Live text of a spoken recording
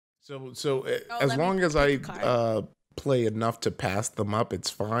As long as I play enough to pass them up, it's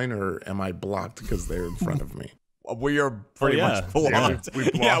fine, or am I blocked because they're in front of me? We are pretty much blocked.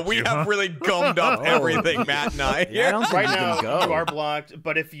 We have really gummed up everything, Matt and I. Yeah, I don't think right you now can go. you are blocked,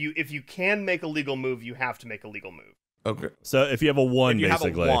 but if you can make a legal move, you have to make a legal move. Okay. So if you have a 1, if you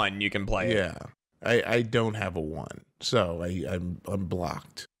basically. have a 1, you can play it. Yeah. I don't have a 1, so I'm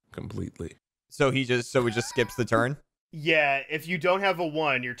blocked completely. So we just skips the turn? Yeah, if you don't have a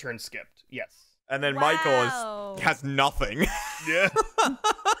 1, your turn's skipped. Yes. And then Michael has nothing. Yeah.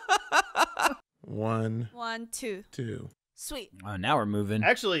 1, 2. 2. Sweet. Oh, now we're moving.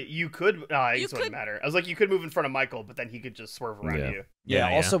 Actually, you could. I guess it wouldn't matter. I was like, you could move in front of Michael, but then he could just swerve around you.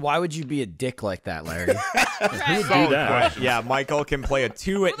 Yeah. Also, why would you be a dick like that, Larry? Who would do that? Yeah, Michael can play a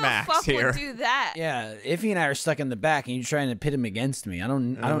 2 at max Who the fuck here. would do that? Yeah, Iffy and I are stuck in the back, and you're trying to pit him against me. I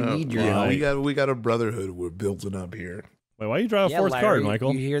don't need your help. We got a brotherhood we're building up here. Wait, why you draw a 4th Larry, card,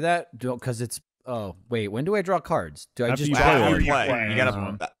 Michael? You hear that? Because it's. Oh, wait. When do I draw cards? Do I After just you draw? play. You play. You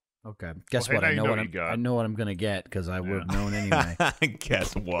gotta. Okay. Guess Well, what? hey, I now know you what got. I know what I'm gonna get because I would have known anyway.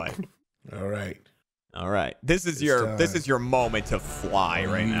 Guess what? All right. All right. This is your moment to fly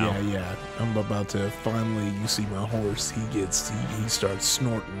right now. Yeah. I'm about to finally. You see my horse. He starts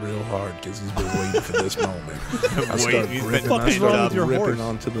snorting real hard because he's been waiting for this moment. I start ripping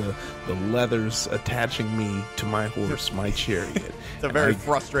onto the leathers attaching me to my horse, my chariot. It's a very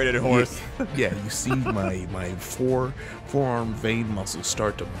frustrated horse. Yeah, you see my forearm vein muscles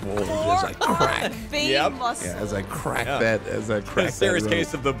start to bulge as I crack. Vein muscles. Yeah, as I crack that. As I crack A serious that rope.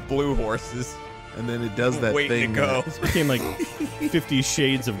 case of the blue horses. And then it does that Waiting thing. to go. This became like 50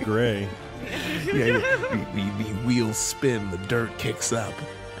 Shades of Grey. Yeah, the wheels spin, the dirt kicks up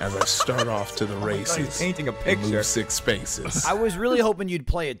as I start off to the races. He's painting a and picture. move 6 spaces. I was really hoping you'd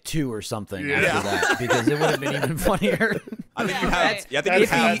play a 2 or something after that because it would have been even funnier. I think Yeah, right. you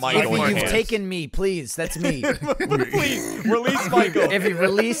have Michael in your You've hands. taken me, please. That's me. Please release Michael. If you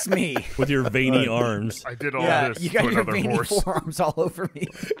release me, With your veiny arms. I did all this you to got your another veiny horse. forearms all over me.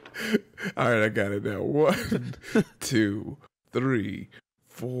 All right, I got it now. 1, 2, 3,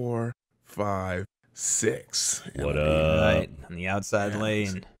 4, 5, 6. What Right on the outside Yeah.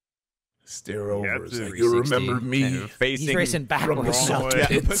 lane. Stare over. Yeah, It's like, 360. you remember me? Facing. He's racing backwards. wrong way.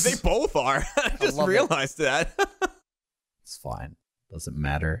 Yeah, but they both are. I just love it. realized that. It's fine. Doesn't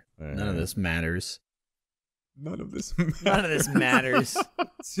matter. None of this matters. None of this None of this matters.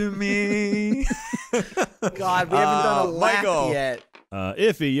 to me. God, we haven't done a lap Michael. yet.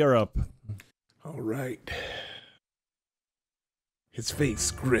 Iffy, you're up. All right. His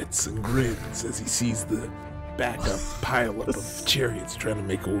face grits and grins as he sees the backup pileup of chariots trying to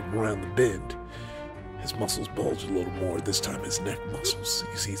make around the bend. His muscles bulge a little more. This time his neck muscles.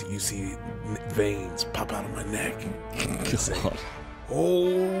 You see veins pop out of my neck. I say,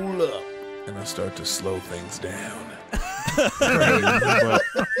 hold up. And I start to slow things down.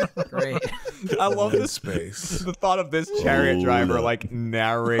 Great. I love One this space. The thought of this chariot driver like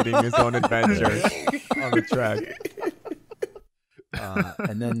narrating his own adventure on the track.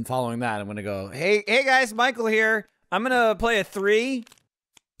 And then following that, I'm gonna go, hey guys, Michael here. I'm gonna play a 3.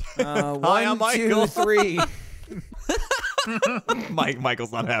 I'm 1, Michael. 2, 3.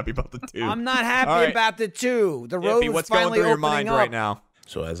 Michael's not happy about the 2. I'm not happy All right. about the 2. The road Iffy, was what's going finally through your opening mind up. right now?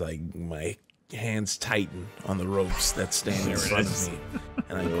 So as my hands tighten on the ropes that stand in front of me,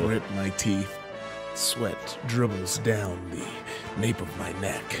 and I grip my teeth, sweat dribbles down the nape of my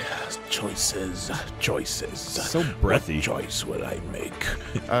neck. Choices. So breathy. What choice would I make?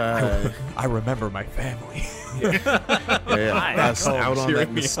 I remember my family. Us out on cheering that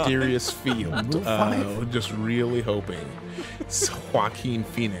me mysterious field, just really hoping. It's Joaquin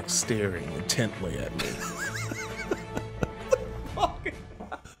Phoenix staring intently at me.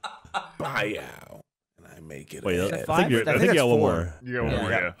 Buyout. And I make it. Wait, ahead. I think you got that's one 4. more. You got one more,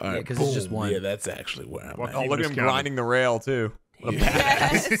 yeah. All right, because it's just boom. 1. Yeah, that's actually where I'm Well, at. Oh, look at him miscounted. grinding the rail too.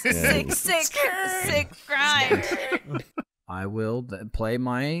 Yes. Sick grind. I will play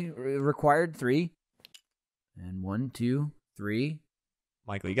my required 3. And 1, 2, 3.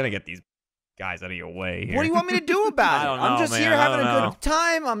 Michael, you gotta get these guys out of your way here. What do you want me to do about I it? don't I'm know, just man. here I having a don't know. good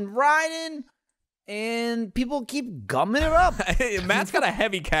time. I'm riding, and people keep gumming it up. Matt's got a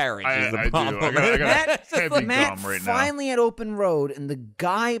heavy carriage. is the I do. problem. I got Matt, heavy Matt gum right now. finally had open road, and the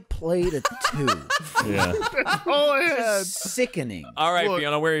guy played a 2. Yeah. Oh, yeah. Sickening. All right, Look,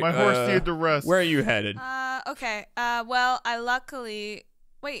 Fiona, where my horse needed to rest. Where are you headed? Okay. Well, I luckily.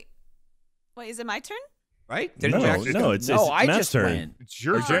 Wait, is it my turn? Right? No, it's I Matt's just turn. went. It's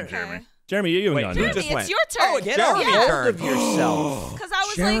your Oh, turn, okay. Jeremy. Jeremy, you haven't Wait, gone who yet. just Jeremy, went? it's your turn. Oh, it's Get Jeremy's a hold turn. of yourself. Because I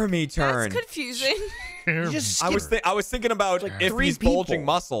was Jeremy like, turn. that's confusing. I was thinking about like if 3 he's people. bulging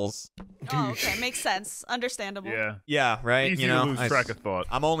muscles. Oh, okay, makes sense. Understandable. Yeah. Yeah, right. Easy You know, to lose track of thought.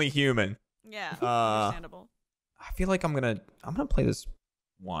 I'm only human. Yeah, understandable. I feel like I'm gonna play this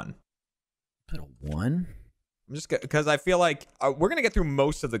 1. Put a 1. I'm just because I feel like we're gonna get through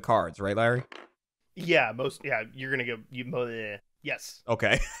most of the cards, right, Larry? Yeah, you're gonna go. Yes.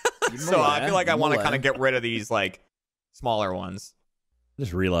 Okay. So I feel like I want to kind of get rid of these like smaller ones.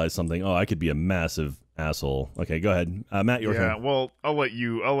 Just realized something. Oh, I could be a massive asshole. Okay, go ahead, Matt. Your turn. Well, I'll let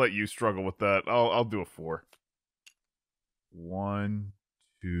you struggle with that. I'll do a 4. 1,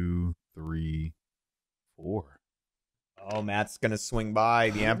 2, 3, 4. Oh, Matt's gonna swing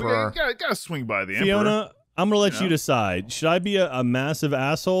by the Emperor. Gotta swing by the Emperor. Fiona, I'm gonna let you decide. Should I be a massive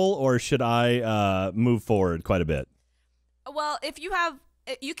asshole or should I move forward quite a bit? Well, if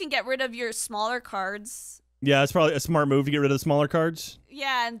you can get rid of your smaller cards. Yeah, it's probably a smart move to get rid of the smaller cards.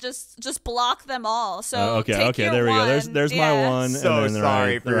 Yeah, and just block them all. So okay, take your there we go. one. There's my 1. So and then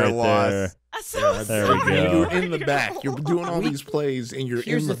sorry for your loss. I'm so there we sorry. go. You're in the back. You're doing all these plays, and you're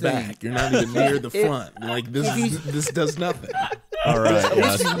Here's in the the thing. back. You're not even near the front. Like this does nothing. All right,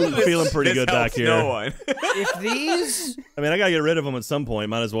 yeah, I'm feeling pretty This good back helps here. No one. If these, I mean, I gotta get rid of them at some point.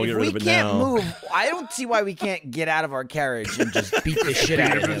 Might as well get rid of it now. move, I don't see why we can't get out of our carriage and just beat the shit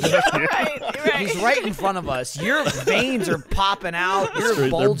out of him. Right. He's right in front of us. Your veins are popping out. You're They're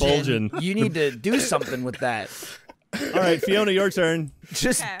bulging. bulging. You need to do something with that. All right, Fiona, your turn.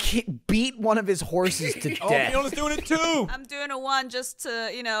 Just beat one of his horses to Oh, death. Fiona's doing it too. I'm doing a 1 just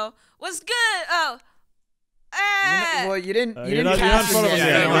to, what's good? Oh. Well, you didn't. You You're didn't not in pass front him of him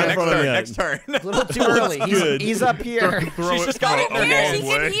yet. yet. You're not in front of him yet. Next turn. A little too early. He's up here. She's just got it in her Yes, name. he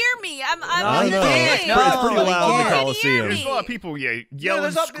can hear me. I'm I don't know. saying. It's pretty No, loud in the he can't Coliseum. There's a lot of people, yelling,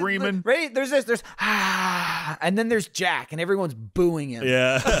 there's screaming. Right? There's and then there's Jack, and everyone's booing him.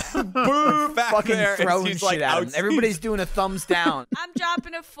 Yeah. Boo back Fucking there. and throwing she's shit like at him. outside. Everybody's doing a thumbs down. I'm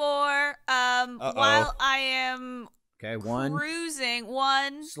dropping a 4. While I am Okay, 1. cruising.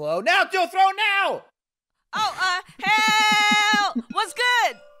 1. Slow. Now, do throw now. Oh, Hail! What's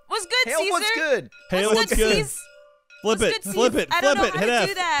good? What's good, Hail, Caesar? what's good? Hey, What's what's good, good? Caesar? Flip What's it. good, Flip Caesar? it. I don't Flip know it. how Hit to F.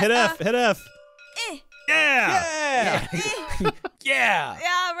 do that. Hit F. Hit F. Eh. Yeah. Yeah. Yeah.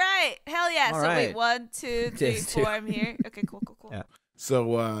 Yeah, all right. Hell yeah. All So right. wait, 1, 2, 3, 4. I'm here. Okay, cool. Yeah.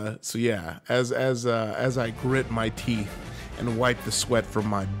 So yeah, as I grit my teeth and wipe the sweat from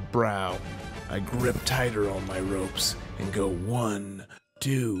my brow, I grip tighter on my ropes and go 1,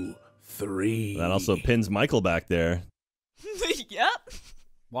 2, 3. That also pins Michael back there. Yep.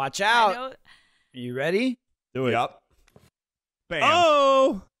 Watch I out. know. You ready? Do it. Yep. Bam.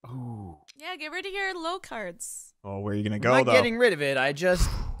 Oh. Yeah, get rid of your low cards. Oh, where are you gonna I'm go not though? getting rid of it. I just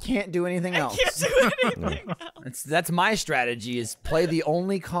can't do anything else. Can't do anything else. That's my strategy is play the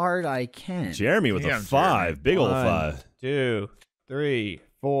only card I can. Jeremy with a Damn, 5. Jeremy. Big old 1, 5. 2, 3,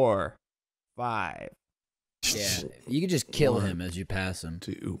 4, 5. Yeah. You can just kill 1, him as you pass him.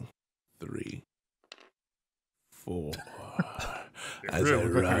 2, 3, 4. It As really I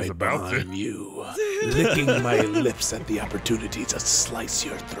looked like he was ride about to. behind you, licking my lips at the opportunity to slice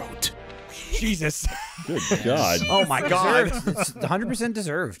your throat. Jesus. Good God. Oh my God. Deserved. It's 100%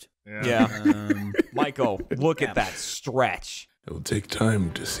 deserved. Yeah. Michael, look at that stretch. It will take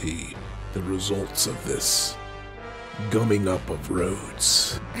time to see the results of this gumming up of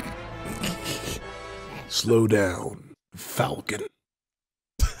roads. Slow down, Falcon.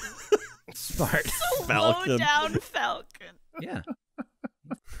 Smart. Low Falcon. down Falcon. Yeah.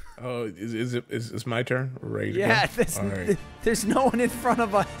 Oh, is it my turn? We're ready to Yeah. go? All right. There's no one in front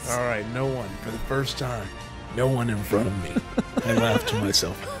of us. All right, no one. For the first time, no one in front of me. I laughed to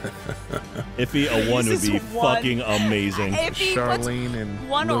myself. Iffy, a 1 would This be is 1. fucking amazing. If he puts Charlene and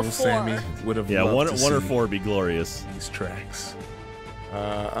 1 or little 4. Sammy would have Yeah, loved 1 to or see 4 would be glorious. these tracks.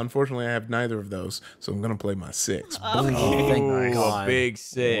 Unfortunately, I have neither of those, so I'm gonna play my 6. Oh, Boom. thank Ooh, God. a big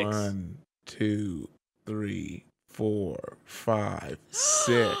 6. 1, 2, 3, 4, 5,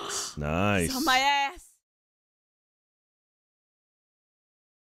 6. Nice. It's on my ass.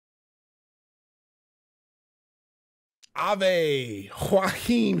 Ave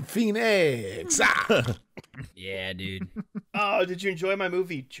Joaquin Phoenix. Ah! Yeah, dude. Oh, did you enjoy my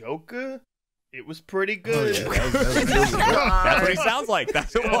movie Joker? It was pretty good. Oh, yeah, that was really good. That's what he sounds like.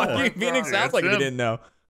 That's what Joaquin Phoenix sounds like if you That's him. didn't know.